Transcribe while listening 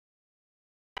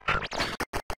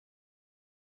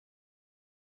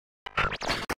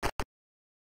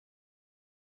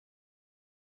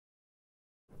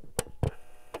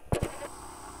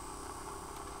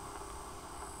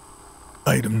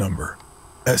Item Number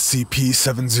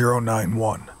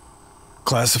SCP-7091.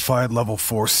 Classified Level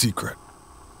 4 Secret.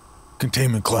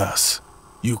 Containment Class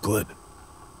Euclid.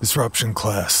 Disruption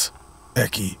Class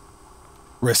Ecce.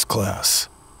 Risk Class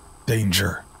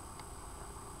Danger.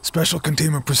 Special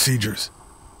Containment Procedures.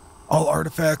 All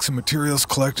artifacts and materials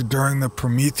collected during the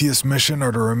Prometheus Mission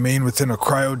are to remain within a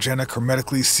cryogenic,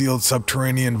 hermetically sealed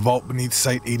subterranean vault beneath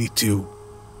Site 82.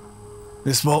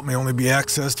 This vault may only be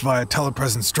accessed via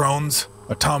telepresence drones,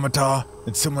 automata,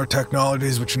 and similar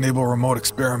technologies which enable remote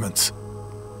experiments.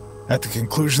 At the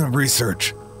conclusion of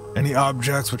research, any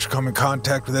objects which come in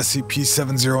contact with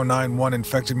SCP-7091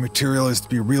 infected material is to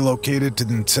be relocated to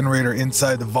the incinerator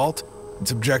inside the vault and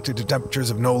subjected to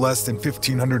temperatures of no less than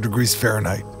 1500 degrees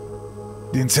Fahrenheit.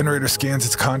 The incinerator scans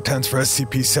its contents for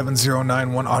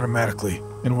SCP-7091 automatically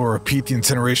and will repeat the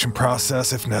incineration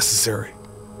process if necessary.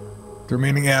 The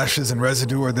remaining ashes and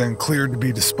residue are then cleared to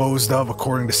be disposed of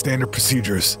according to standard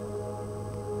procedures.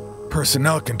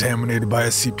 Personnel contaminated by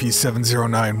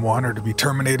SCP-7091 are to be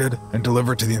terminated and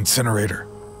delivered to the incinerator.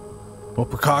 While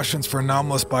precautions for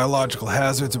anomalous biological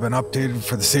hazards have been updated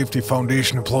for the Safety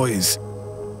Foundation employees,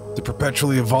 the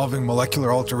perpetually evolving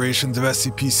molecular alterations of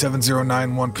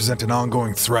SCP-7091 present an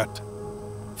ongoing threat.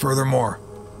 Furthermore,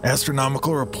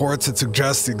 astronomical reports that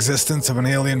suggest the existence of an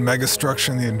alien megastructure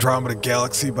in the Andromeda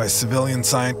Galaxy by civilian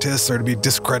scientists are to be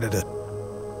discredited.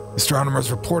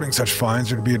 Astronomers reporting such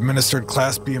finds are to be administered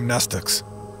Class B amnestics.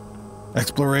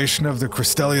 Exploration of the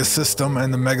Cristelia system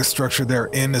and the megastructure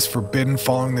therein is forbidden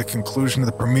following the conclusion of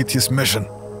the Prometheus mission,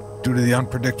 due to the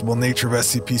unpredictable nature of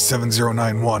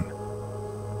SCP-7091.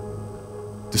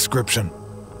 Description: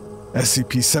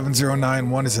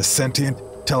 SCP-7091 is a sentient,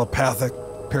 telepathic,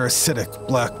 parasitic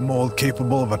black mold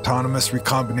capable of autonomous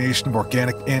recombination of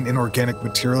organic and inorganic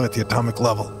material at the atomic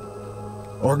level.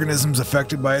 Organisms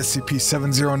affected by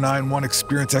SCP-7091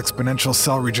 experience exponential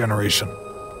cell regeneration,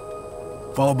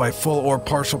 followed by full or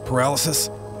partial paralysis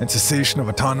and cessation of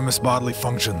autonomous bodily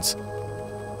functions.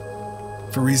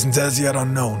 For reasons as yet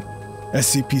unknown,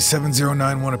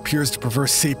 SCP-7091 appears to prefer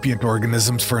sapient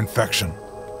organisms for infection.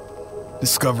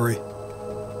 Discovery: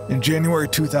 in January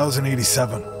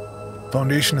 2087,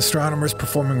 Foundation astronomers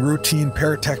performing routine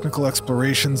paratechnical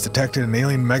explorations detected an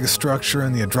alien megastructure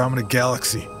in the Andromeda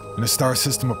Galaxy, in a star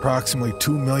system approximately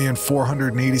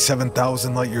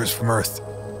 2,487,000 light-years from Earth.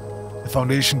 The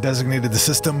Foundation designated the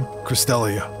system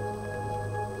Cristelia.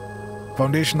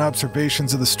 Foundation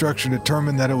observations of the structure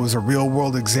determined that it was a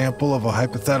real-world example of a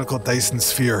hypothetical Dyson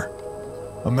sphere,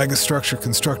 a megastructure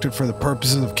constructed for the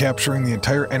purposes of capturing the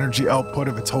entire energy output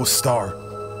of its host star.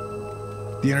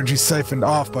 The energy siphoned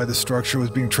off by the structure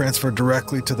was being transferred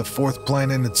directly to the fourth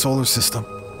planet in its solar system,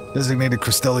 designated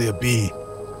Cristelia B.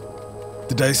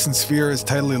 The Dyson sphere is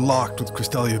tidally locked with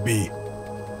Cristelia B.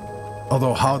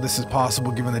 Although how this is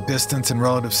possible given the distance and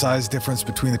relative size difference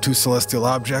between the two celestial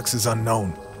objects is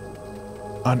unknown.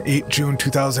 On 8 June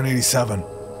 2087,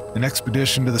 an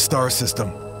expedition to the star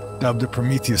system, dubbed the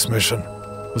Prometheus Mission,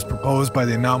 was proposed by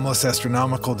the Anomalous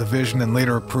Astronomical Division and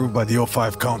later approved by the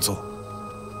O5 Council.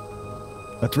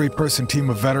 A 3-person team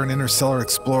of veteran interstellar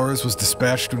explorers was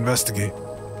dispatched to investigate.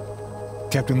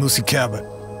 Captain Lucy Cabot,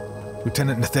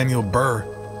 Lieutenant Nathaniel Burr,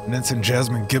 and Ensign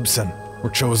Jasmine Gibson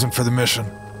were chosen for the mission,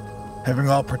 having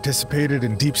all participated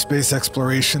in deep space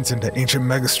explorations into ancient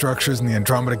megastructures in the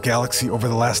Andromeda Galaxy over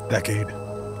the last decade.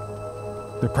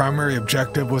 Their primary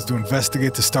objective was to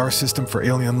investigate the star system for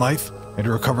alien life and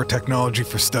to recover technology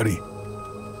for study.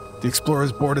 The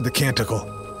explorers boarded the Canticle,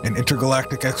 an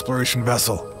intergalactic exploration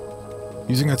vessel.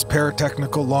 Using its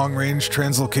paratechnical long-range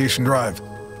translocation drive,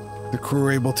 the crew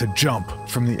were able to jump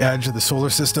from the edge of the solar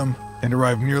system and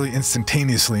arrive nearly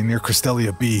instantaneously near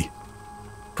Cristelia B.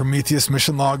 Prometheus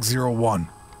Mission Log 01.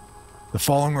 The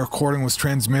following recording was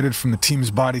transmitted from the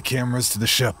team's body cameras to the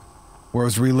ship, where it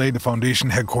was relayed to Foundation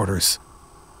headquarters.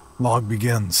 Log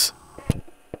begins.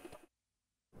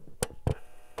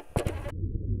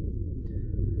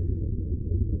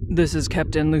 This is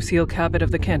Captain Lucille Cabot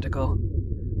of the Canticle.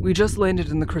 We just landed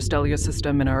in the Cristelia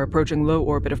system and are approaching low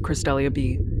orbit of Cristelia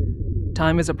B.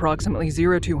 Time is approximately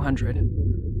 0200.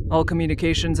 All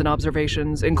communications and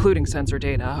observations, including sensor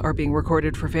data, are being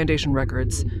recorded for Foundation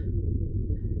records.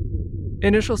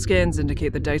 Initial scans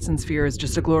indicate the Dyson sphere is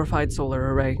just a glorified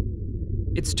solar array.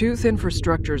 It's too thin for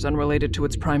structures unrelated to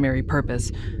its primary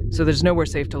purpose, so there's nowhere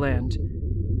safe to land.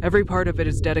 Every part of it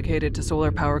is dedicated to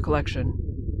solar power collection.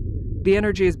 The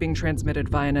energy is being transmitted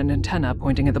via an antenna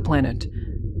pointing at the planet.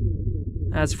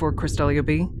 As for Cristelia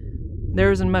B,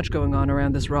 there isn't much going on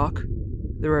around this rock.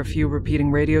 There are a few repeating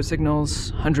radio signals,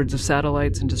 hundreds of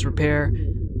satellites in disrepair,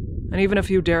 and even a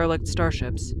few derelict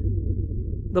starships.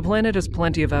 The planet has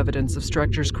plenty of evidence of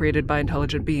structures created by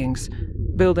intelligent beings.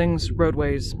 Buildings,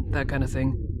 roadways, that kind of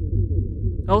thing.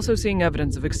 Also seeing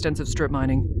evidence of extensive strip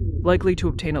mining, likely to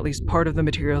obtain at least part of the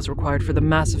materials required for the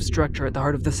massive structure at the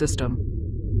heart of the system.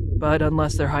 But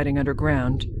unless they're hiding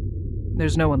underground,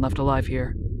 there's no one left alive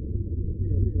here.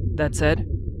 That said,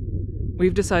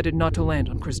 we've decided not to land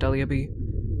on Cristelia B.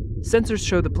 Sensors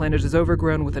show the planet is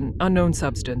overgrown with an unknown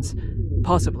substance,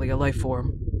 possibly a life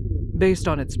form. Based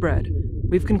on its spread,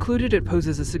 we've concluded it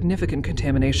poses a significant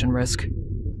contamination risk.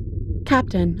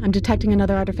 Captain, I'm detecting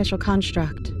another artificial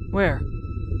construct. Where?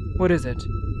 What is it?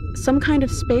 Some kind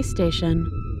of space station.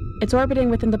 It's orbiting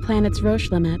within the planet's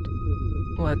Roche limit.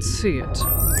 Let's see it.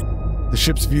 The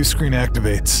ship's view screen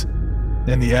activates,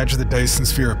 and the edge of the Dyson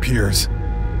sphere appears,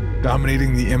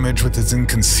 dominating the image with its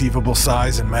inconceivable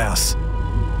size and mass.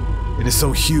 It is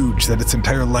so huge that its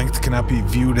entire length cannot be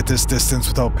viewed at this distance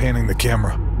without panning the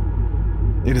camera.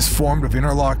 It is formed of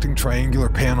interlocking triangular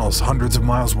panels hundreds of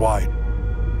miles wide.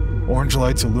 Orange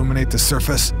lights illuminate the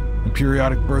surface, and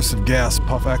periodic bursts of gas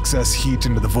puff excess heat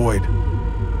into the void.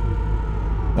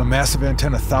 A massive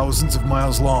antenna thousands of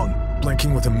miles long,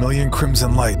 blinking with 1,000,000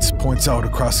 crimson lights, points out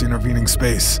across the intervening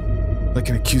space, like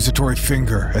an accusatory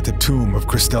finger at the tomb of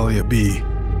Cristelia B.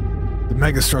 The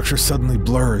megastructure suddenly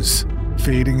blurs,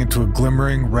 fading into a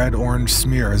glimmering red-orange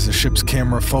smear as the ship's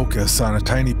camera focuses on a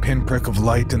tiny pinprick of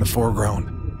light in the foreground.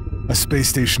 A space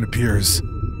station appears,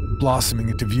 blossoming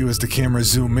into view as the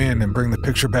cameras zoom in and bring the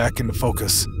picture back into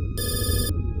focus.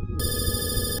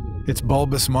 Its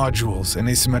bulbous modules and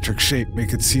asymmetric shape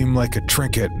make it seem like a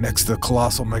trinket next to the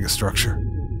colossal megastructure.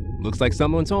 Looks like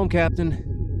someone's home,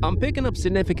 Captain. I'm picking up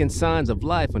significant signs of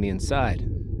life on the inside.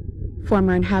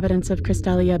 Former inhabitants of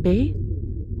Cristelia B?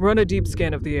 Run a deep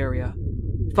scan of the area.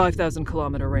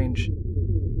 5,000-kilometer range.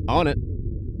 On it.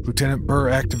 Lieutenant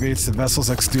Burr activates the vessel's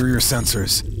exterior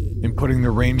sensors, inputting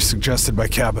the range suggested by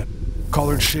Cabot.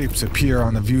 Colored shapes appear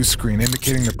on the view screen,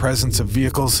 indicating the presence of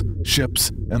vehicles, ships,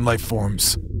 and life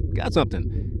forms. Got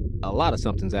something. A lot of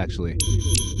somethings, actually.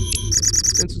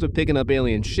 Sensors are picking up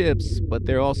alien ships, but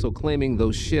they're also claiming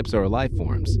those ships are life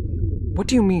forms. What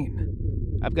do you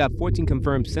mean? I've got 14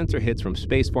 confirmed sensor hits from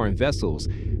spacefaring vessels,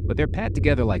 but they're packed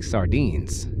together like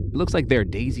sardines. It looks like they're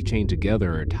daisy-chained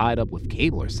together or tied up with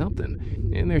cable or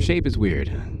something, and their shape is weird.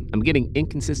 I'm getting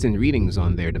inconsistent readings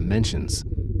on their dimensions.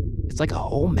 It's like a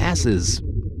whole mass is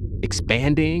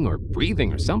expanding or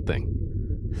breathing or something.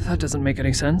 That doesn't make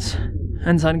any sense.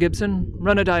 Ensign Gibson,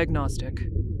 run a diagnostic.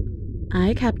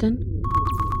 Aye, Captain.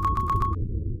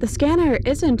 The scanner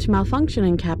isn't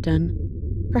malfunctioning, Captain.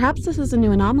 Perhaps this is a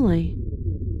new anomaly.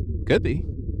 Could be.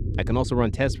 I can also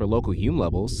run tests for local Hume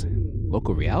levels.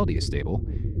 Local reality is stable.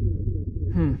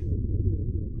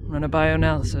 Run a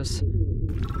bioanalysis.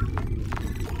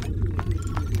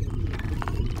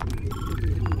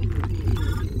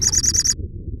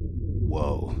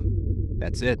 Whoa.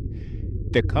 That's it.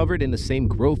 They're covered in the same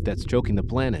growth that's choking the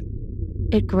planet.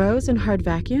 It grows in hard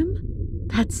vacuum?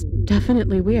 That's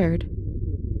definitely weird.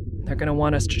 They're gonna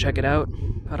want us to check it out,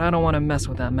 but I don't want to mess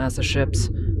with that mass of ships.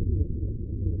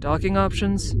 Docking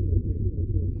options?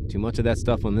 Too much of that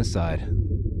stuff on this side.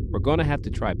 We're gonna have to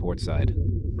try port side.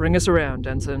 Bring us around,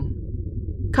 Ensign.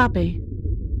 Copy.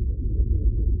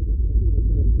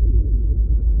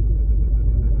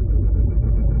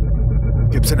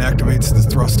 Gibson activates the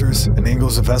thrusters and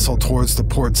angles the vessel towards the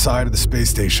port side of the space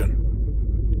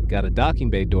station. Got a docking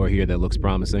bay door here that looks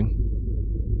promising.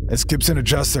 As Gibson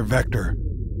adjusts their vector,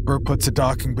 Burr puts a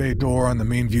docking bay door on the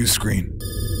main view screen.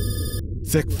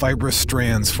 Thick, fibrous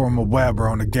strands form a web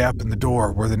around a gap in the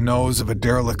door where the nose of a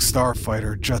derelict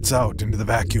starfighter juts out into the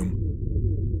vacuum.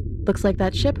 Looks like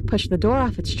that ship pushed the door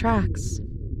off its tracks.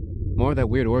 More of that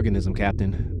weird organism,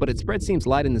 Captain, but its spread seems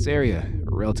light in this area,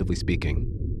 relatively speaking.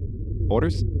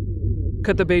 Orders?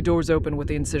 Cut the bay doors open with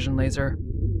the incision laser.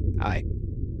 Aye.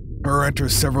 Burr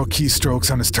enters several keystrokes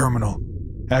on his terminal,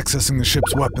 accessing the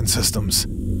ship's weapon systems.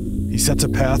 He sets a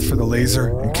path for the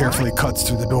laser and carefully cuts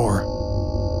through the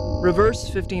door. Reverse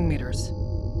 15 meters.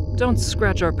 Don't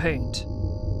scratch our paint.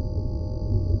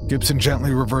 Gibson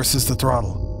gently reverses the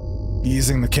throttle,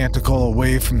 easing the canticle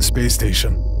away from the space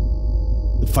station.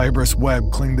 The fibrous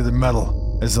web clings to the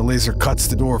metal as the laser cuts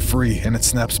the door free and it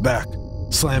snaps back,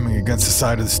 slamming against the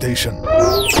side of the station.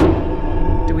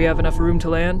 Do we have enough room to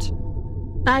land?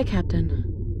 Aye,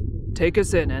 Captain. Take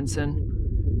us in, Ensign.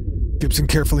 Gibson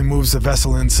carefully moves the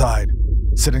vessel inside,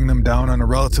 sitting them down on a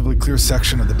relatively clear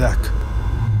section of the deck.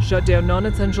 Shut down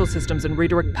non-essential systems and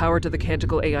redirect power to the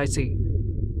Canticle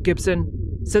AIC.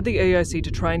 Gibson, set the AIC to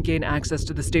try and gain access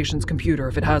to the station's computer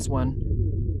if it has one.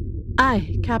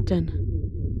 Aye, Captain.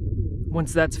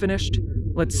 Once that's finished,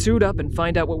 let's suit up and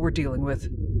find out what we're dealing with.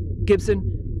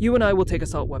 Gibson, you and I will take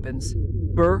assault weapons.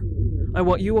 Burr, I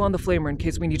want you on the flamer in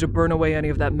case we need to burn away any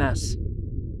of that mess.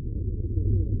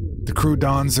 The crew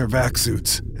dons their vac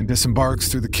suits and disembarks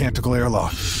through the canticle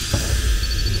airlock.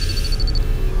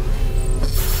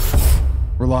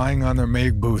 Relying on their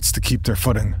mag boots to keep their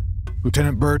footing,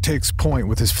 Lieutenant Burr takes point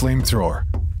with his flamethrower,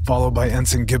 followed by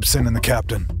Ensign Gibson and the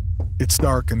captain. It's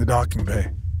dark in the docking bay,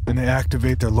 and they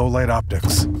activate their low-light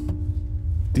optics.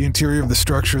 The interior of the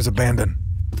structure is abandoned.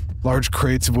 Large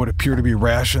crates of what appear to be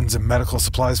rations and medical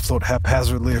supplies float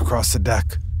haphazardly across the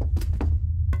deck.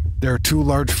 There are 2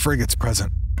 large frigates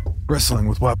present, bristling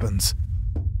with weapons.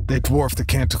 They dwarf the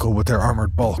canticle with their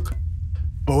armored bulk.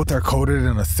 Both are coated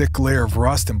in a thick layer of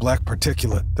rust and black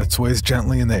particulate that sways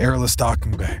gently in the airless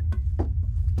docking bay.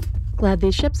 Glad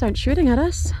these ships aren't shooting at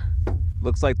us.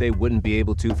 Looks like they wouldn't be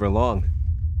able to for long.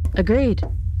 Agreed.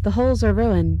 The hulls are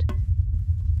ruined.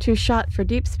 Too shot for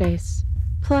deep space.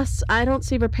 Plus, I don't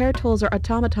see repair tools or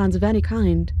automatons of any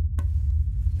kind.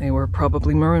 They were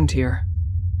probably marooned here.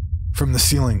 From the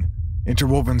ceiling,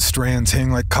 interwoven strands hang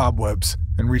like cobwebs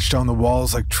and reach down the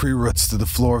walls like tree roots to the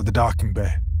floor of the docking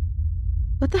bay.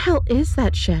 What the hell is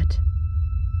that shit?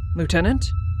 Lieutenant?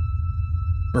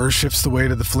 Burr shifts the weight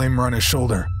of the flamer on his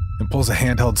shoulder and pulls a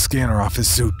handheld scanner off his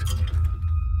suit.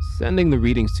 Sending the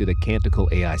readings to the Canticle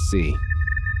AIC.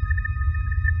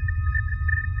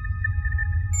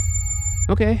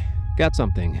 Okay, got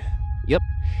something. Yep,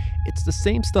 it's the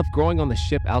same stuff growing on the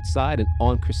ship outside and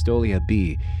on Cristolia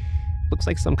B. Looks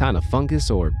like some kind of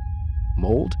fungus or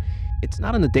mold. It's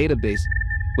not in the database.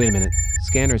 Wait a minute,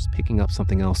 scanner's picking up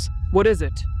something else. What is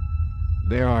it?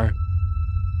 There are...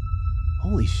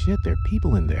 Holy shit, there are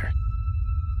people in there.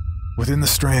 Within the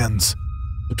strands,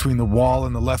 between the wall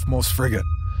and the leftmost frigate,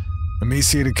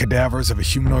 emaciated cadavers of a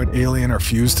humanoid alien are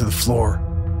fused to the floor.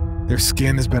 Their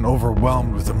skin has been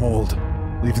overwhelmed with the mold,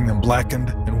 leaving them blackened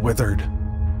and withered.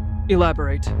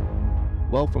 Elaborate.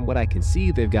 Well, from what I can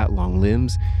see, they've got long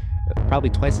limbs, probably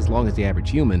twice as long as the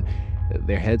average human.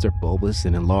 Their heads are bulbous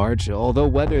and enlarged, although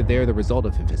whether they're the result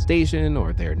of infestation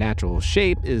or their natural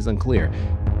shape is unclear.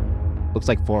 Looks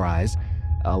like 4 eyes,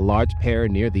 a large pair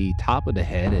near the top of the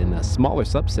head, and a smaller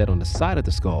subset on the side of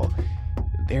the skull.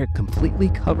 They're completely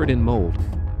covered in mold.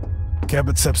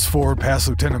 Cabot steps forward past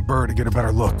Lieutenant Burr to get a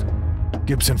better look.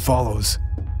 Gibson follows,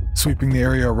 sweeping the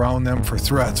area around them for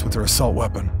threats with her assault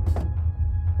weapon.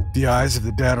 The eyes of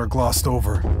the dead are glossed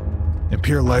over and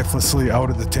peer lifelessly out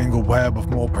of the tangled web of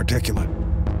mold particulate.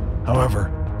 However,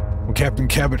 when Captain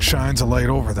Cabot shines a light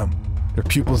over them, their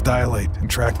pupils dilate and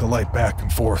track the light back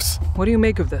and forth. What do you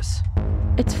make of this?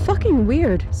 It's fucking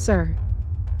weird, sir.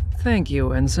 Thank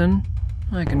you, Ensign.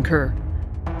 I concur.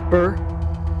 Burr?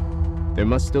 There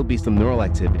must still be some neural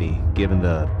activity, given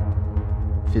the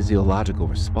physiological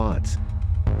response.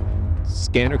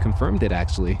 Scanner confirmed it,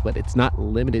 actually, but it's not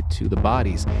limited to the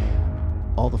bodies.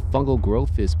 All the fungal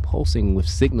growth is pulsing with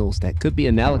signals that could be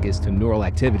analogous to neural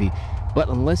activity, but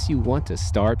unless you want to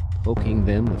start poking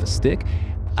them with a stick,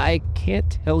 I can't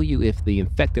tell you if the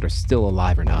infected are still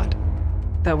alive or not.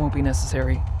 That won't be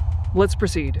necessary. Let's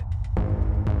proceed.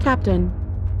 Captain,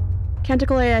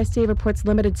 Canticle AIC reports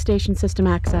limited station system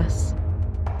access.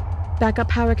 Backup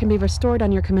power can be restored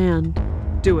on your command.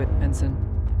 Do it, Ensign.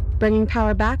 Bringing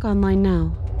power back online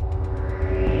now.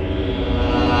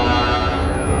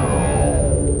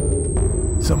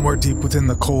 Somewhere deep within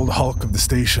the cold hulk of the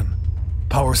station,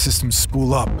 power systems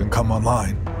spool up and come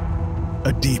online.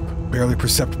 A deep, barely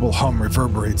perceptible hum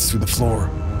reverberates through the floor.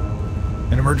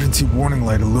 An emergency warning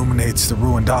light illuminates the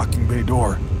ruined docking bay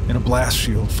door, and a blast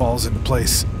shield falls into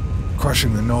place,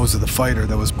 crushing the nose of the fighter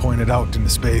that was pointed out into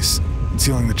space and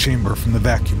sealing the chamber from the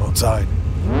vacuum outside.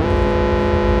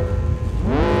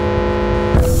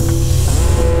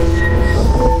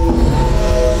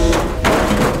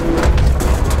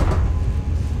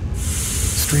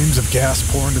 Streams of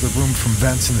gas pour into the room from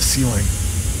vents in the ceiling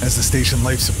as the station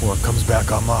life support comes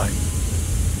back online.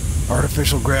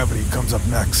 Artificial gravity comes up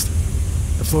next.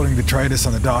 The floating detritus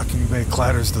on the docking bay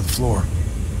clatters to the floor.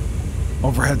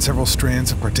 Overhead, several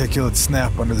strands of particulate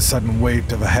snap under the sudden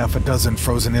weight of a half a dozen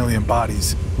frozen alien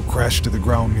bodies who crash to the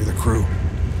ground near the crew.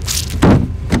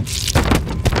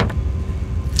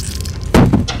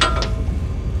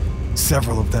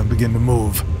 Several of them begin to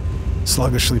move,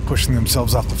 sluggishly pushing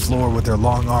themselves off the floor with their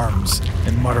long arms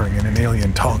and muttering in an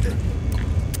alien tongue.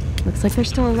 Looks like they're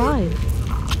still alive.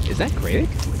 Is that Kratic?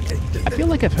 I feel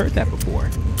like I've heard that before.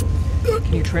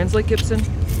 Can you translate, Gibson?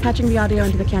 Patching the audio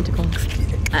into the canticle.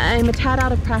 I'm a tad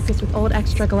out of practice with old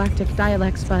extragalactic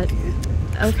dialects, but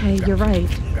okay, you're right.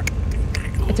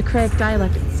 It's a Kratic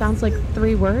dialect. It sounds like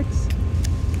 3 words.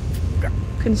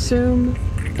 Consume,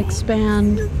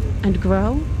 expand, and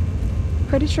grow?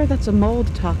 Pretty sure that's a mold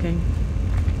talking.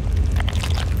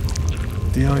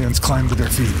 The aliens climb to their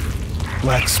feet.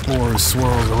 Black spores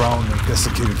swirled around their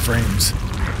desiccated frames.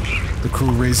 The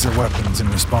crew raise their weapons in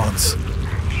response.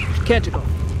 Canticle,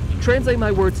 translate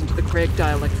my words into the Craig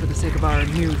dialect for the sake of our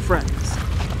new friends.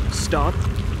 Stop,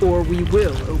 or we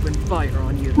will open fire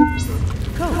on you.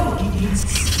 Go.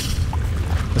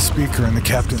 The speaker in the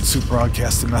captain's suit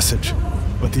broadcasts a message,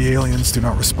 but the aliens do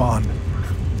not respond.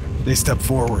 They step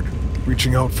forward,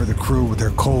 reaching out for the crew with their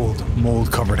cold,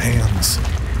 mold-covered hands.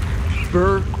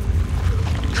 Burr,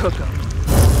 cook 'em.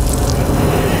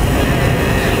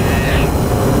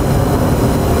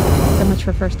 So much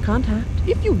for first contact.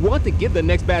 If you want to give the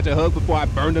next batch a hug before I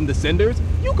burn them to cinders,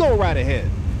 you go right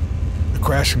ahead. The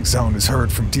crashing sound is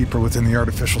heard from deeper within the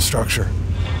artificial structure.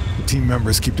 The team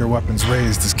members keep their weapons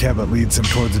raised as Cabot leads them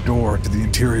towards the door to the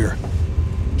interior.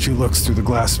 She looks through the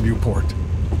glass viewport.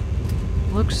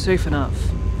 Looks safe enough.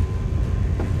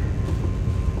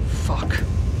 Fuck.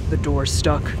 The door's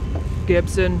stuck.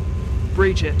 Gibson,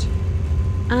 breach it.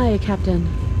 Aye, Captain.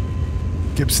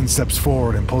 Gibson steps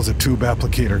forward and pulls a tube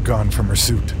applicator gun from her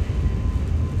suit.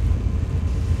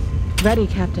 Ready,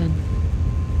 Captain.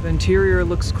 The interior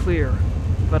looks clear,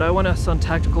 but I want us on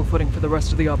tactical footing for the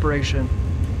rest of the operation.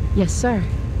 Yes, sir.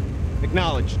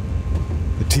 Acknowledged.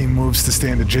 The team moves to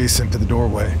stand adjacent to the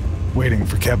doorway, waiting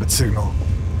for Cabot's signal.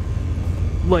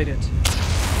 Light it.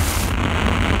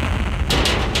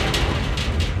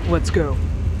 Let's go.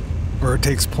 Burr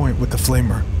takes point with the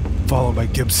flamer, followed by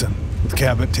Gibson, with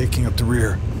Cabot taking up the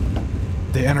rear.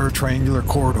 They enter a triangular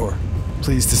corridor,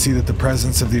 pleased to see that the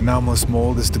presence of the anomalous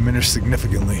mold is diminished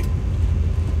significantly.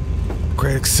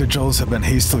 Craig's sigils have been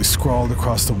hastily scrawled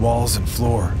across the walls and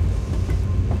floor.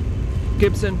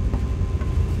 Gibson,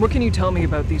 what can you tell me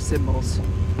about these symbols?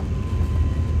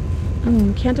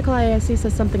 Canticle IIC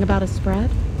says something about a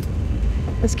spread.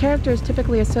 This character is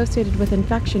typically associated with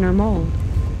infection or mold.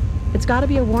 It's gotta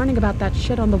be a warning about that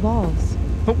shit on the walls.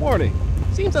 A warning?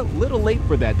 Seems a little late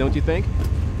for that, don't you think?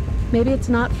 Maybe it's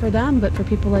not for them, but for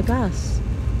people like us.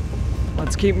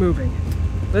 Let's keep moving.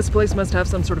 This place must have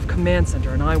some sort of command center,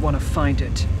 and I want to find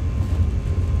it.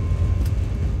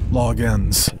 Log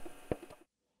ends.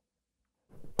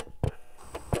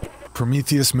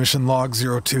 Prometheus Mission Log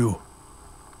 02.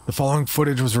 The following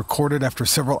footage was recorded after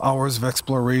several hours of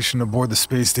exploration aboard the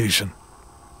space station.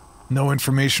 No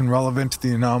information relevant to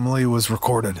the anomaly was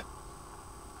recorded,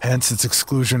 hence its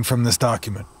exclusion from this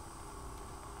document.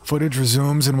 Footage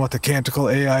resumes in what the Canticle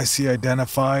AIC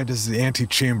identified as the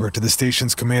antechamber to the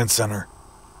station's command center.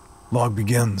 Log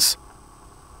begins.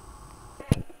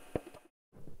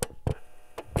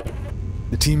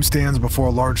 The team stands before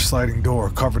a large sliding door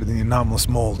covered in the anomalous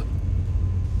mold.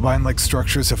 Vine-like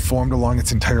structures have formed along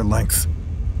its entire length.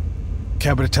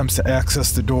 Cabot attempts to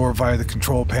access the door via the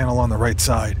control panel on the right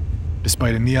side.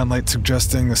 Despite a neon light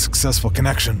suggesting a successful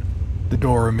connection, the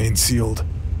door remains sealed.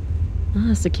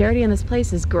 Security in this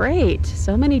place is great.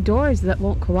 So many doors that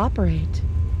won't cooperate.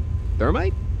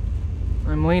 Thermite?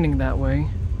 I'm leaning that way.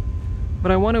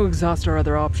 But I want to exhaust our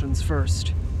other options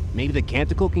first. Maybe the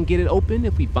Canticle can get it open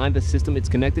if we find the system it's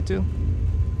connected to?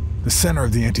 The center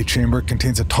of the antechamber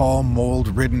contains a tall,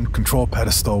 mold-ridden control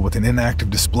pedestal with an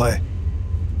inactive display.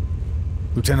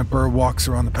 Lieutenant Burr walks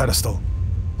around the pedestal,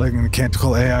 letting the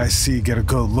Canticle AIC get a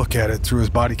good look at it through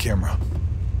his body camera.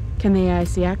 Can the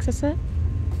AIC access it?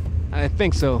 I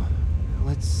think so.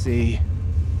 Let's see.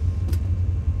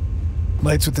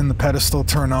 Lights within the pedestal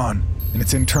turn on, and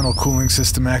its internal cooling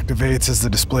system activates as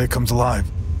the display comes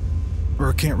alive.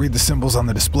 Burr can't read the symbols on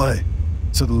the display,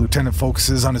 so the lieutenant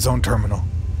focuses on his own terminal,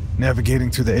 navigating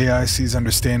through the AIC's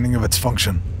understanding of its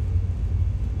function.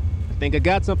 I think I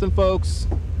got something, folks.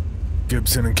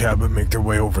 Gibson and Cabot make their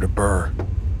way over to Burr.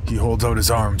 He holds out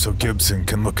his arm so Gibson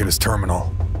can look at his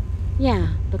terminal. Yeah,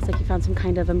 looks like you found some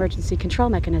kind of emergency control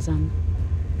mechanism.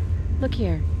 Look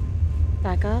here.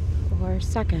 Back up or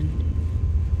second.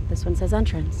 This one says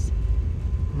entrance.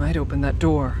 Might open that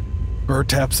door. Burr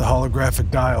taps the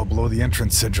holographic dial below the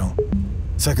entrance sigil.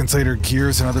 Seconds later,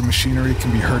 gears and other machinery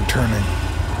can be heard turning.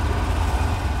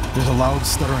 There's a loud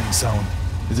stuttering sound,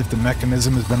 as if the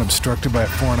mechanism has been obstructed by a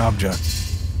foreign object.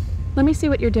 Let me see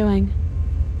what you're doing.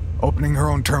 Opening her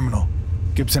own terminal,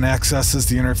 Gibson accesses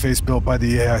the interface built by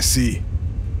the AIC.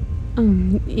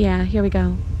 Yeah, here we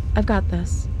go. I've got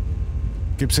this.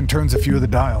 Gibson turns a few of the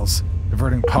dials,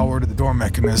 diverting power to the door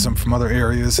mechanism from other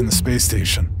areas in the space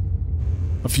station.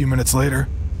 A few minutes later,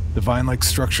 the vine-like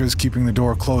structures keeping the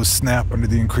door closed snap under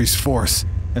the increased force,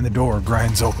 and the door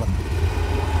grinds open.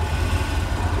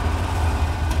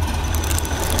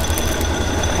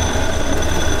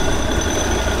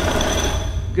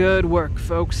 Good work,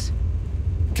 folks.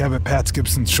 Cabot pats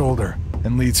Gibson's shoulder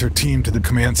and leads her team to the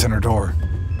command center door.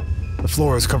 The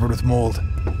floor is covered with mold,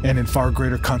 and in far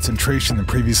greater concentration than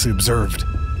previously observed.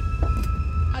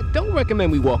 I don't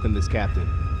recommend we walk in this, Captain.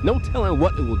 No telling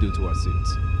what it will do to our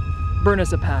suits. Burn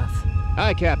us a path.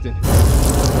 Aye, Captain.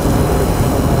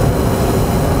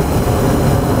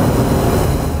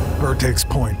 Burr takes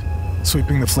point,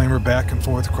 sweeping the flamer back and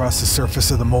forth across the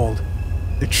surface of the mold.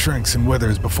 It shrinks and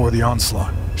withers before the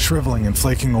onslaught, shriveling and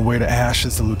flaking away to ash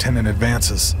as the lieutenant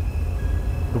advances.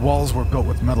 The walls were built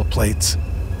with metal plates,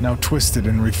 now twisted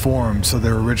and reformed so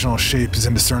their original shape is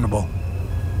indiscernible.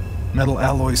 Metal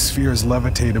alloy spheres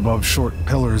levitate above short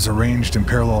pillars arranged in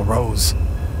parallel rows.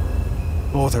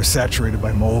 Both are saturated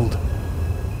by mold.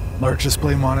 Large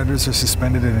display monitors are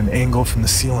suspended at an angle from the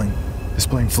ceiling,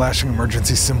 displaying flashing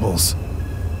emergency symbols.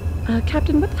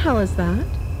 Captain, what the hell is that?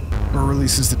 Burr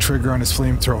releases the trigger on his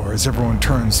flamethrower as everyone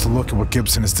turns to look at what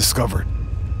Gibson has discovered.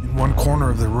 In one corner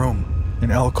of the room,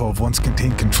 an alcove once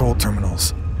contained control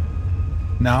terminals.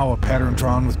 Now, a pattern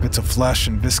drawn with bits of flesh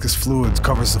and viscous fluids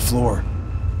covers the floor,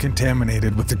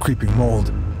 contaminated with the creeping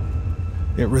mold.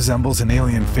 It resembles an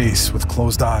alien face with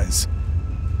closed eyes.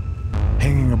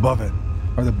 Hanging above it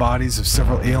are the bodies of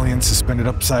several aliens suspended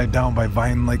upside down by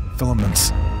vine-like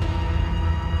filaments.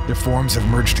 Their forms have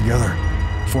merged together,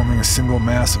 forming a single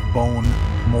mass of bone,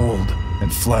 mold,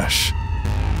 and flesh.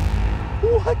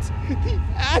 What the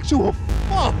actual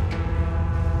fuck?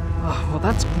 Oh, well,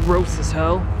 that's gross as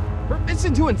hell.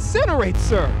 Permission to incinerate,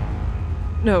 sir!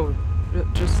 No,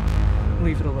 just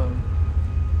leave it alone.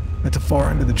 At the far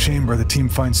end of the chamber, the team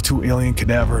finds 2 alien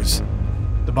cadavers.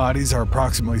 The bodies are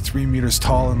approximately 3 meters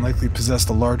tall and likely possessed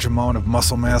a large amount of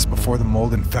muscle mass before the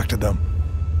mold infected them.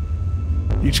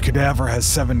 Each cadaver has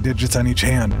 7 digits on each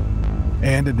hand,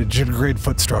 and a digitigrade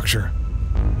foot structure,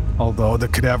 although the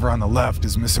cadaver on the left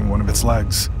is missing one of its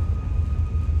legs.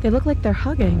 They look like they're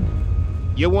hugging.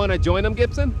 You want to join them,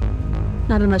 Gibson?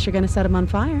 Not unless you're gonna set them on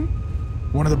fire.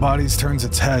 One of the bodies turns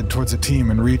its head towards the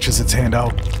team and reaches its hand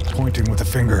out, pointing with a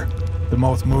finger. The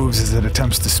mouth moves as it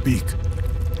attempts to speak.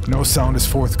 No sound is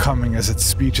forthcoming as its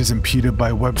speech is impeded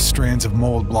by webbed strands of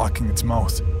mold blocking its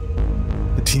mouth.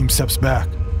 The team steps back,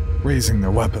 raising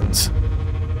their weapons.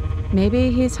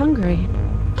 Maybe he's hungry.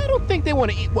 I don't think they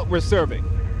want to eat what we're serving.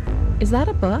 Is that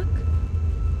a book?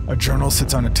 A journal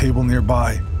sits on a table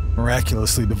nearby,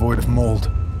 miraculously devoid of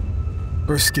mold.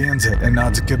 Burr scans it and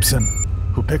nods at Gibson,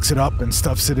 who picks it up and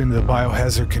stuffs it into the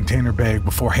biohazard container bag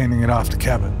before handing it off to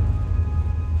Cabot.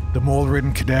 The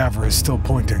mold-ridden cadaver is still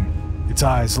pointing, its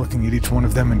eyes looking at each one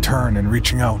of them in turn and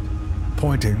reaching out,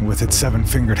 pointing with its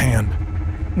 7-fingered hand.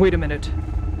 Wait a minute.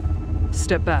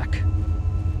 Step back.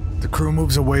 The crew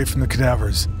moves away from the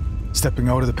cadavers, stepping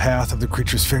out of the path of the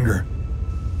creature's finger.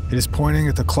 It is pointing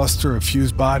at the cluster of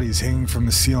fused bodies hanging from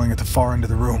the ceiling at the far end of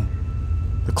the room.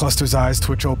 The cluster's eyes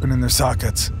twitch open in their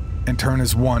sockets and turn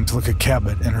as one to look at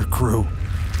Cabot and her crew.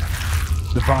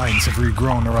 The vines have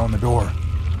regrown around the door.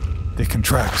 They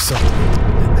contract suddenly.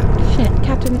 Shit,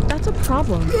 Captain, that's a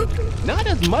problem. Not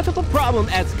as much of a problem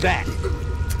as that.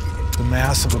 The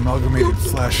mass of amalgamated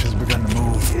flesh has begun to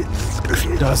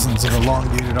move. Dozens of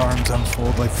elongated arms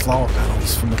unfold like flower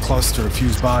petals from the cluster of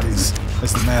fused bodies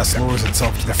as the mass lowers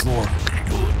itself to the floor.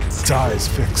 Its eyes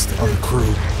fixed on the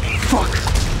crew. Fuck!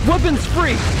 Weapons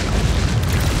free!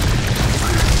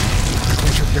 The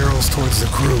creature barrels towards the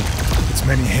crew, its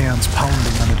many hands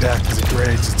pounding on the deck as it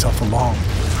drags itself along.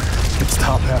 Its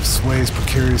top half sways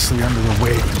precariously under the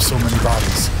weight of so many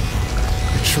bodies.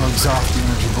 It shrugs off the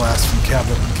energy blast from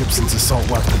Cabot and Gibson's assault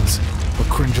weapons, but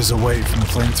cringes away from the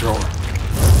flamethrower.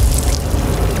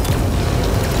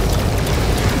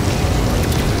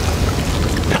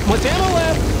 Not much ammo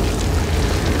left!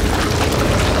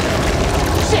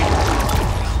 Shit!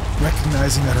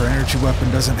 Recognizing that her energy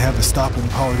weapon doesn't have the stopping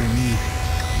power they need,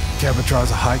 Cabot draws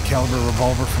a high-caliber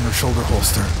revolver from her shoulder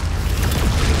holster.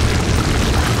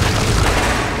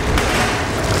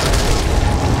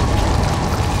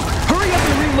 Hurry up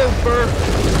and reload, Burr!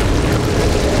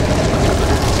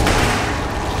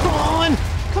 Come on!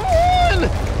 Come on!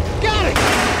 Got it!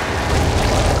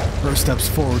 Burr steps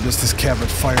forward just as Cabot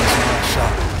fires her last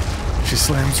shot. She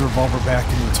slams the revolver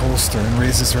back into its holster and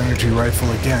raises her energy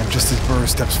rifle again just as Burr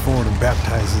steps forward and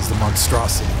baptizes the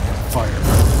monstrosity in fire.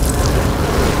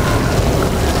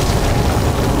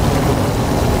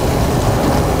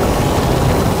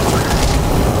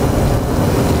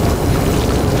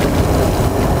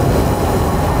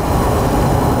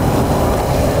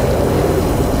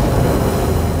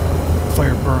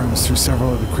 Fire burns through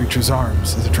several of the creature's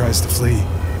arms as it tries to flee.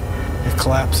 It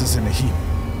collapses in a heap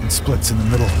and splits in the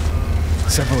middle.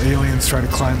 Several aliens try to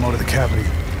climb out of the cavity,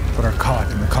 but are caught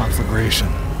in the conflagration.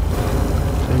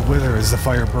 They wither as the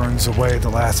fire burns away the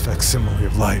last facsimile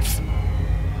of life.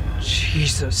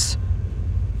 Jesus.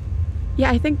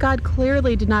 Yeah, I think God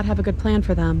clearly did not have a good plan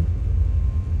for them.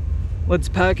 Let's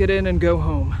pack it in and go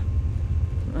home.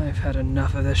 I've had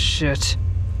enough of this shit.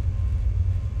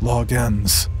 Log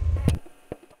ends.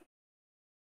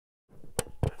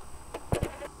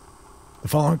 The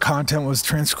following content was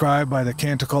transcribed by the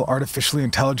Canticle Artificially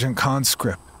Intelligent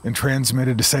Conscript and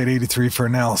transmitted to Site-83 for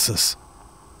analysis.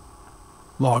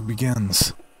 Log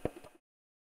begins.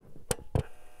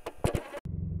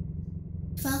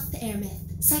 12th Air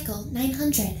Myth, Cycle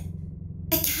 900.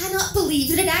 I cannot believe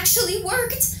that it actually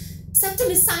worked!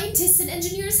 Septimus scientists and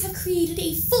engineers have created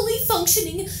a fully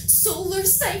functioning solar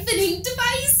siphoning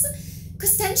device!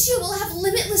 Crescentia will have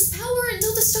limitless power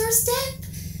until the star's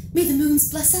death. May the moons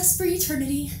bless us for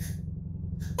eternity.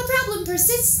 A problem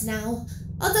persists now.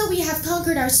 Although we have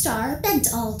conquered our star,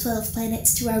 bent all 12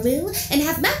 planets to our will, and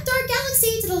have mapped our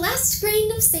galaxy to the last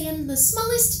grain of sand, the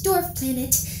smallest dwarf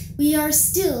planet, we are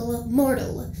still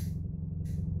mortal.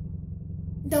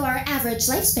 Though our average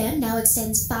lifespan now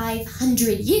extends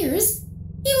 500 years,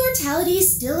 immortality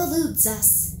still eludes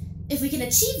us. If we can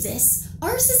achieve this,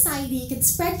 our society can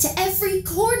spread to every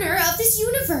corner of this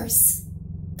universe.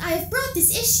 I have brought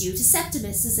this issue to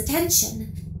Septimus's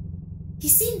attention. He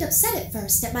seemed upset at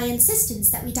first at my insistence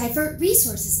that we divert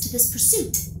resources to this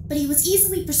pursuit, but he was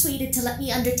easily persuaded to let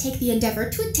me undertake the endeavor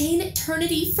to attain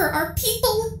eternity for our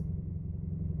people.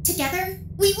 Together,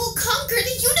 we will conquer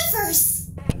the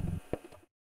universe!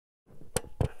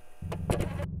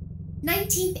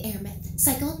 19th Air Myth,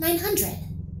 Cycle 900.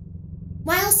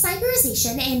 While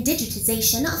cyberization and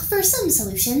digitization offer some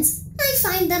solutions, I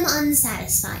find them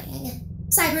unsatisfying.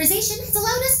 Cyberization has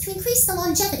allowed us to increase the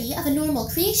longevity of a normal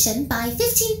creation by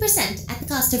 15% at the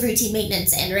cost of routine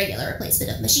maintenance and regular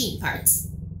replacement of machine parts.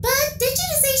 But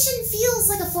digitization feels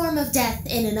like a form of death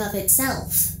in and of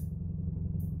itself.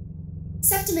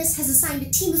 Septimus has assigned a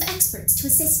team of experts to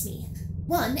assist me.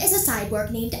 One is a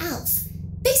cyborg named Alf.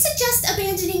 They suggest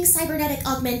abandoning cybernetic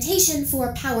augmentation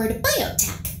for powered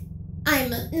biotech.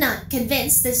 I'm not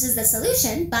convinced this is the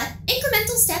solution, but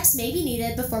incremental steps may be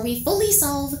needed before we fully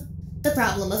solve the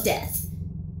problem of death.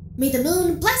 May the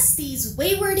moon bless these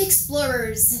wayward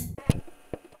explorers.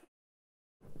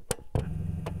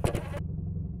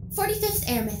 45th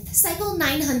Air Myth, Cycle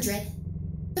 900.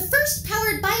 The first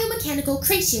powered biomechanical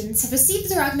creations have received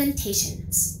their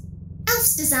augmentations.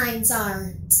 Alf's designs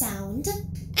are sound,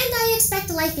 and I expect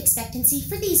life expectancy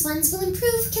for these ones will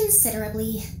improve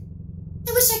considerably.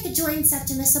 I wish I could join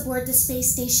Septimus aboard the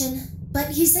space station, but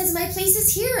he says my place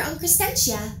is here on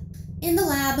Crescentia, in the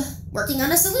lab, working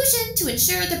on a solution to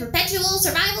ensure the perpetual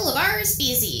survival of our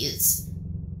species.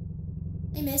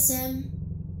 I miss him.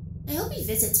 I hope he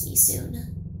visits me soon.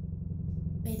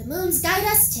 May the moons guide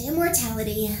us to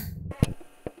immortality.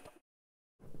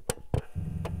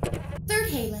 3rd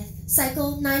Haleth,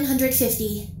 Cycle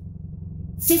 950.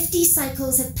 50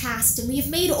 cycles have passed and we have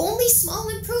made only small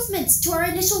improvements to our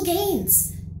initial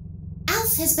gains.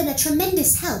 Alf has been a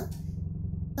tremendous help,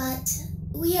 but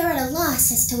we are at a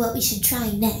loss as to what we should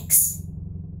try next.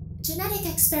 Genetic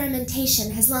experimentation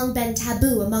has long been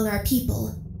taboo among our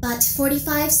people, but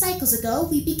 45 cycles ago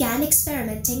we began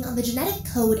experimenting on the genetic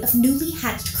code of newly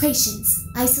hatched creations,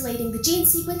 isolating the gene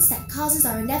sequence that causes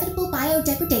our inevitable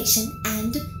biodegradation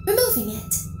and removing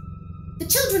it. The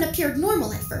children appeared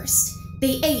normal at first.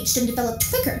 They aged and developed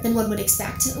quicker than one would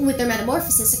expect, with their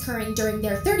metamorphosis occurring during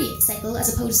their 30th cycle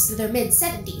as opposed to their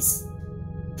mid-70s.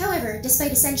 However,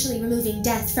 despite essentially removing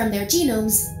death from their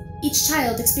genomes, each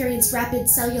child experienced rapid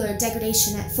cellular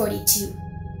degradation at 42.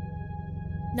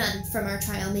 None from our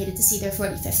trial made it to see their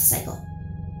 45th cycle.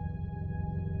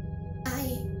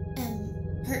 I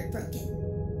am heartbroken.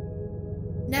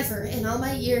 Never in all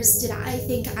my years did I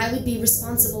think I would be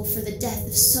responsible for the death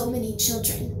of so many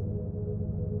children.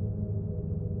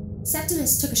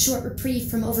 Septimus took a short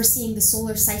reprieve from overseeing the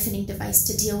solar siphoning device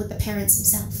to deal with the parents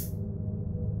himself.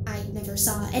 I never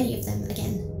saw any of them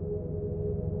again.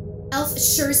 Alf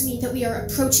assures me that we are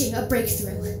approaching a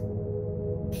breakthrough.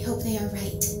 I hope they are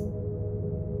right.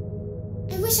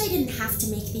 I wish I didn't have to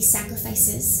make these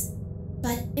sacrifices,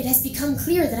 but it has become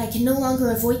clear that I can no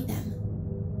longer avoid them.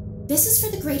 This is for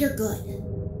the greater good.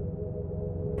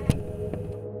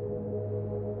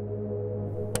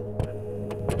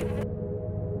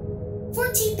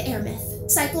 Air Myth,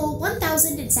 Cycle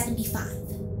 1075.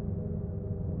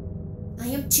 I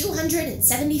am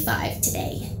 275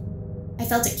 today. I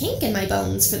felt a kink in my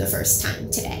bones for the first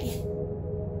time today.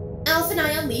 Alf and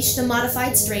I unleashed a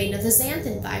modified strain of the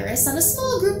xanthan virus on a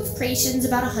small group of creations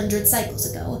about 100 cycles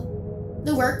ago.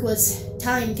 The work was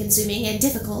time-consuming and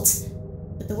difficult,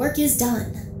 but the work is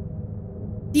done.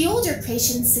 The older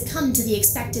Creations succumbed to the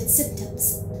expected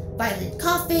symptoms: violent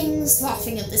coughing,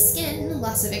 sloughing of the skin,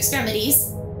 loss of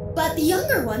extremities. But the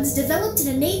younger ones developed an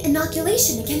innate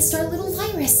inoculation against our little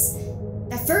virus.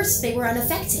 At first, they were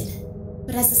unaffected,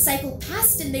 but as the cycle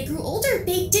passed and they grew older,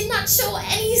 they did not show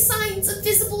any signs of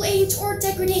visible age or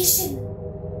degradation.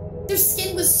 Their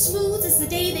skin was smooth as the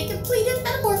day they completed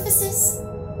metamorphosis.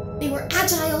 They were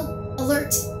agile,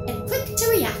 alert, and quick to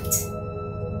react.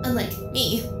 Unlike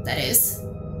me, that is.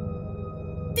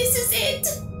 This is it!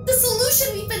 The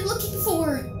solution we've been looking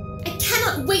for! I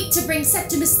cannot wait to bring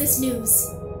Septimus this news.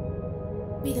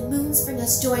 May the moons bring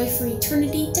us joy for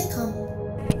eternity to come.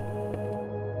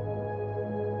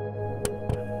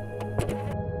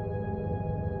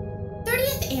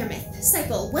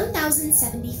 Cycle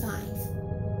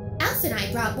 1075. Alf and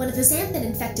I brought one of the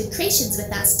xanthan-infected Creations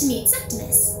with us to meet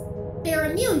Septimus. They are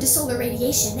immune to solar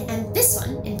radiation, and this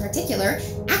one, in particular,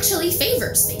 actually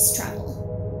favors space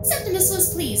travel. Septimus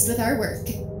was pleased with our work.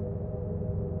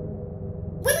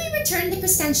 When we returned to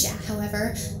Crestantia,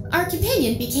 however, our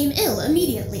companion became ill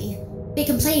immediately. They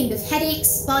complained of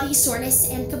headaches, body soreness,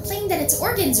 and complained that its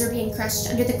organs were being crushed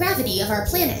under the gravity of our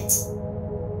planet.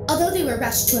 Although they were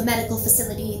rushed to a medical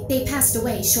facility, they passed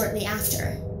away shortly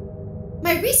after.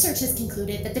 My research has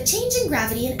concluded that the change in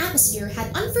gravity and atmosphere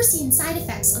had unforeseen side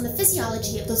effects on the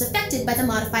physiology of those affected by the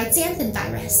modified xanthan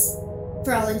virus.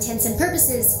 For all intents and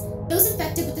purposes, those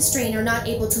infected with the strain are not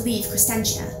able to leave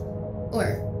Crestantia,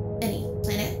 or any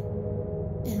planet,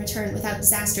 and return without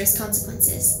disastrous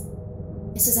consequences.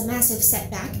 This is a massive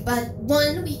setback, but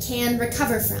one we can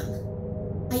recover from.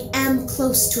 I am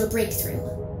close to a breakthrough.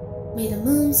 May the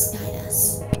moons guide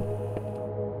us.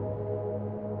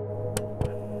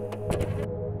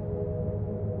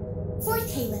 Fourth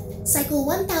Caliph, Cycle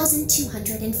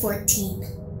 1214.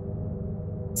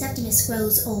 Septimus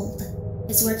grows old.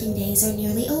 His working days are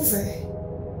nearly over.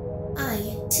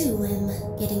 I, too, am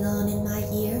getting on in my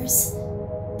years.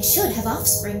 I should have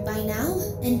offspring by now,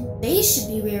 and they should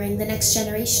be rearing the next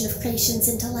generation of Creations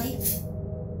into life.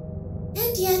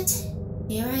 And yet,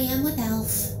 here I am with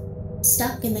Alf,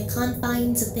 stuck in the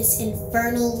confines of this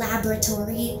infernal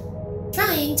laboratory,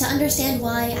 trying to understand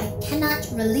why I cannot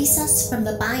release us from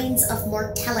the binds of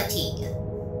mortality.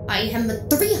 I am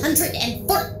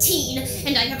 314,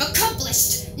 and I have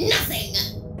accomplished nothing!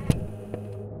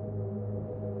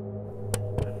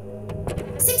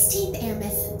 16th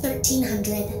Airmith,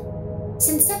 1300.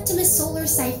 Since Septimus' solar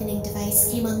siphoning device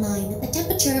came online, the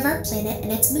temperature of our planet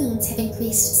and its moons have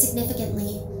increased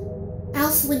significantly.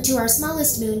 Alf went to our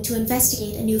smallest moon to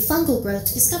investigate a new fungal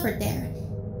growth discovered there.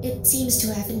 It seems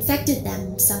to have infected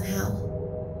them somehow.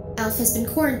 Alf has been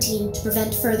quarantined to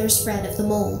prevent further spread of the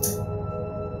mold.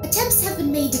 Attempts have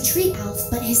been made to treat Alf,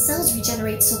 but his cells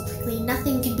regenerate so quickly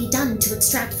nothing can be done to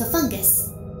extract the fungus.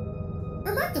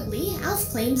 Remarkably, Alf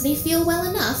claims they feel well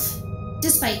enough,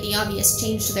 despite the obvious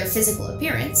change to their physical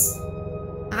appearance.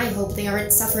 I hope they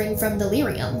aren't suffering from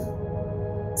delirium.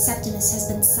 Septimus has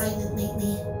been silent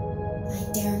lately. I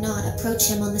dare not approach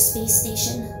him on the space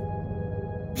station.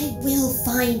 I will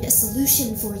find a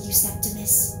solution for you,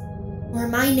 Septimus, or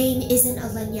my name isn't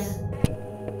Allenya.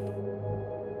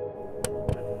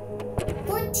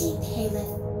 14th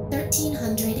Haleth,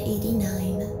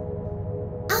 1389.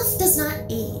 Alf does not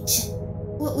age.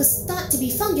 What was thought to be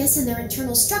fungus in their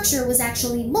internal structure was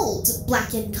actually mold,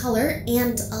 black in color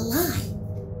and alive.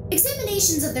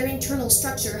 Examinations of their internal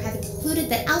structure have concluded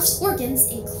that Alf's organs,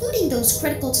 including those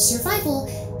critical to survival,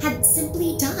 had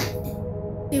simply died.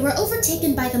 They were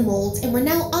overtaken by the mold and were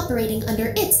now operating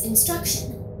under its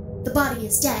instruction. The body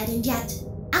is dead, and yet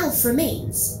Alf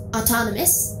remains,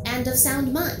 autonomous and of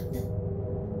sound mind.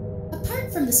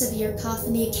 Apart from the severe cough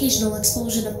and the occasional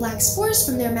expulsion of black spores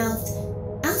from their mouth,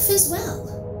 Alf is well.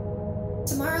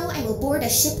 Tomorrow I will board a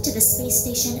ship to the space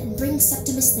station and bring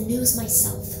Septimus the news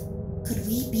myself. Could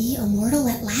we be immortal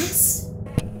at last?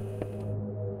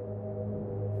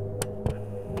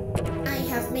 I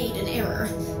have made an error.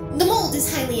 The mold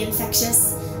is highly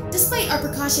infectious. Despite our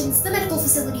precautions, the medical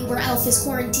facility where Alf is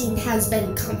quarantined has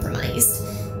been compromised.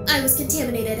 I was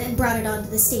contaminated and brought it onto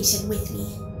the station with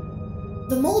me.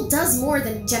 The mold does more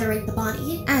than generate the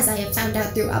body, as I have found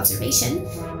out through observation,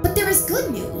 but there is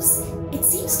good news. It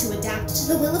seems to adapt to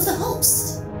the will of the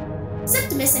host.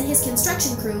 Septimus and his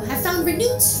construction crew have found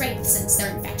renewed strength since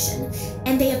their infection,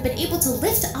 and they have been able to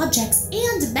lift objects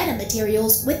and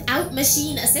metamaterials without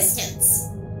machine assistance.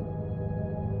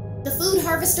 The food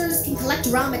harvesters can collect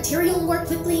raw material more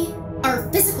quickly. Our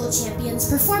physical champions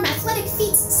perform athletic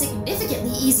feats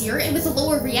significantly easier and with a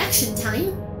lower reaction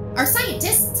time. Our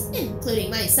scientists, including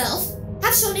myself,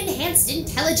 have shown enhanced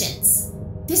intelligence.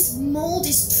 This mold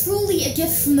is truly a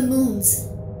gift from the moons.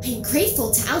 I am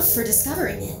grateful to Alf for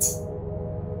discovering it.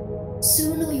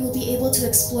 Soon we will be able to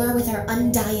explore with our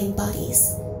undying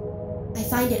bodies. I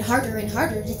find it harder and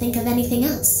harder to think of anything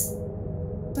else.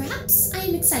 Perhaps I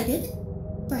am excited.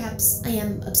 Perhaps I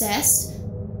am obsessed.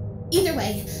 Either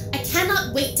way, I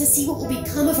cannot wait to see what will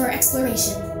become of our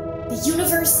exploration. The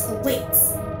universe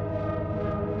awaits.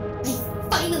 I've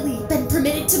finally been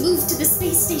permitted to move to the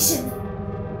space station.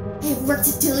 I have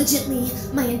worked diligently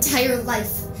my entire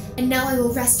life, and now I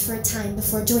will rest for a time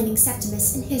before joining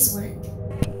Septimus in his work.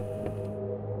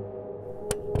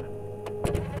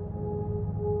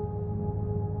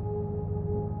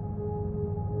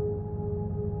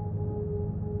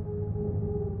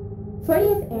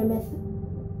 Airmouth,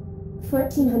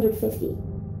 1450.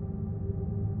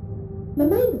 My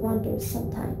mind wanders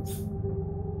sometimes.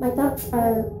 My thoughts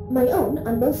are my own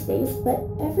on most days, but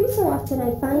every so often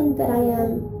I find that I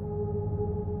am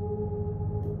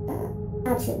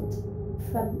absent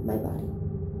from my body.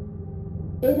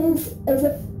 It is as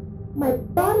if my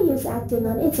body is acting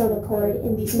on its own accord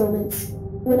in these moments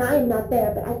when I am not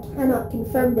there, but I cannot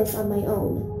confirm this on my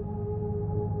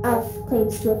own. Alf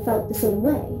claims to have felt the same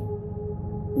way.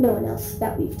 No one else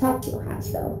that we've talked to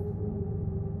has, though.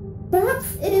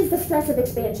 Perhaps it is the stress of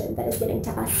expansion that is getting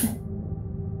to us.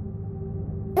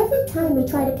 Every time we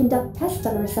try to conduct tests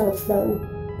on ourselves, though,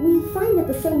 we find that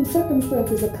the same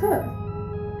circumstances occur.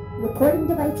 Recording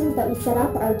devices that we set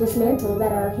up are dismantled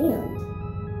at our hand.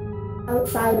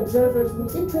 Outside observers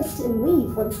lose interest and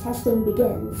leave once testing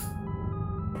begins.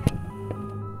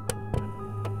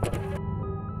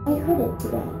 I heard it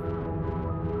today.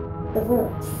 The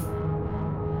voice.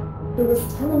 It was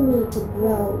telling me to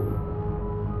grow,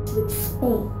 to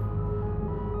expand,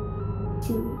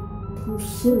 to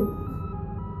consume.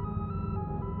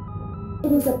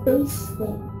 It is a base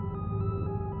thing,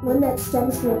 one that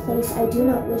stems from a place I do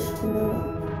not wish to know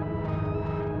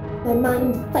of. My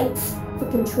mind fights for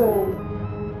control,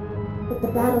 but the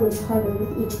battle is harder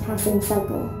with each passing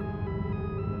cycle.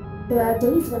 There are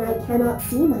days when I cannot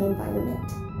see my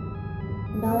environment,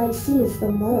 and all I see is the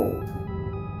mold.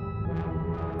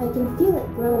 I can feel it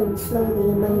growing slowly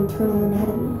in my internal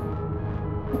anatomy.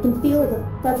 I can feel the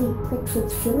fuzzy pricks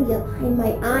of cilia behind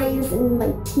my eyes and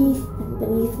my teeth and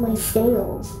beneath my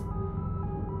scales.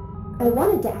 I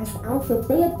wanted to ask Alf if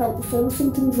they had felt the same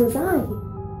symptoms as I,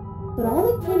 but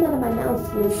all that came out of my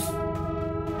mouth was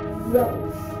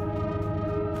growth.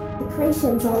 The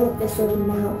Creasmans all look the same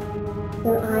now.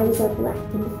 Their eyes are black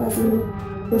and fuzzy.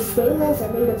 Their scales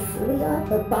are made of cilia.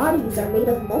 Their bodies are made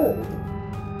of mold.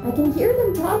 I can hear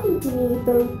them talking to me,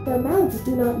 though their mouths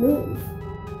do not move.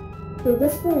 They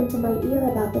whisper into my ear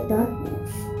about the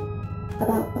darkness,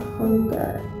 about the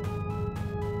hunger,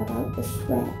 about the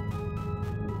spread.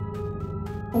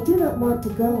 I do not want to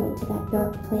go into that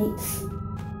dark place.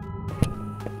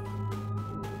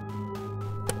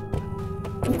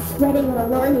 It's spreading at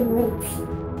alarming rates.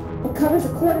 It covers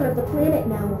a quarter of the planet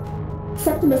now.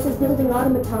 Septimus is building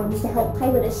automatons to help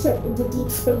pilot a ship into deep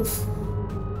space.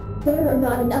 There are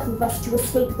not enough of us to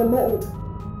escape the mold.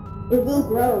 It will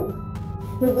grow.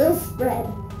 It will spread.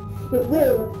 It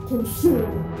will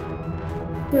consume.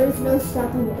 There is no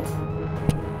stopping it.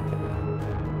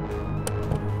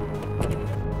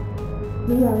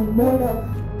 We are immortal.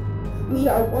 We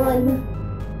are one.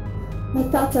 My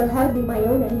thoughts are hardly my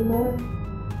own anymore.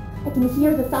 I can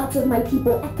hear the thoughts of my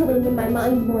people echoing in my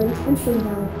mind more intensely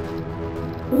now.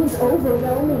 It is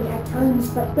overwhelming at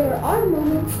times, but there are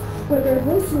moments where their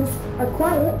voices are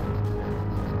quiet.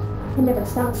 It never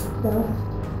stops, though.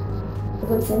 The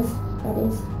voices, that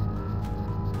is.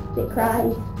 They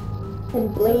cry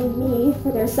and blame me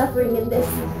for their suffering in this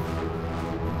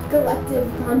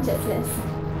collective consciousness.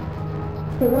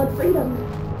 They want freedom.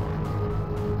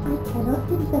 I cannot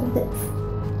give them this.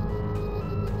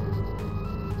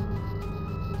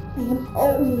 I am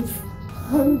always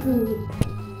hungry.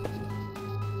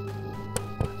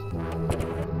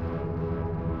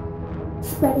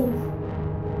 Spreading.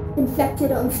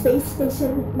 Infected on space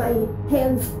station. My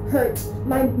hands hurt.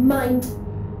 My mind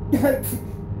hurts.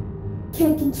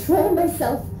 Can't control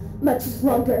myself much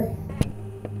longer.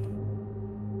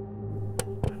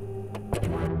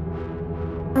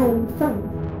 I am fun.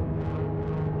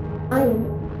 I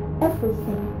am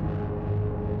everything.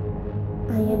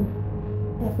 I am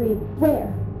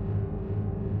everywhere.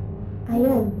 I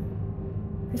am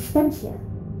Prespentia.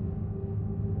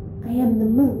 I am the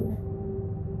moon.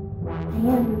 I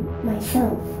am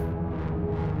myself.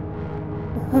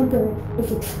 The hunger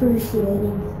is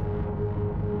excruciating.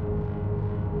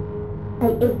 I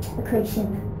ate a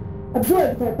Creasman,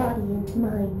 absorbed their body into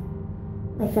mine.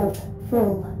 I felt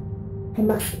full. I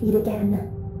must eat again.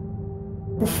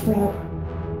 The spread.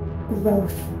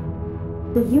 Growth.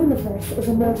 The universe is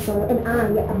a morsel, and I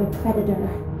am a predator.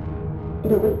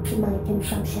 It awaits my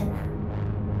consumption.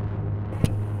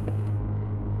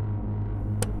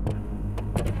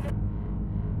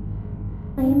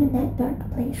 I am in that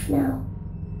dark place now.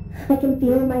 I can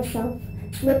feel myself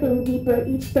slipping deeper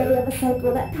each day of a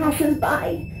cycle that passes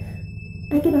by.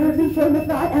 I can hardly form a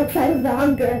thought outside of the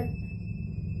hunger.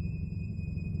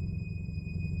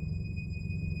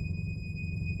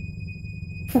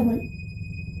 Someone,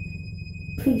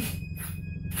 please,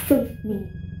 save me.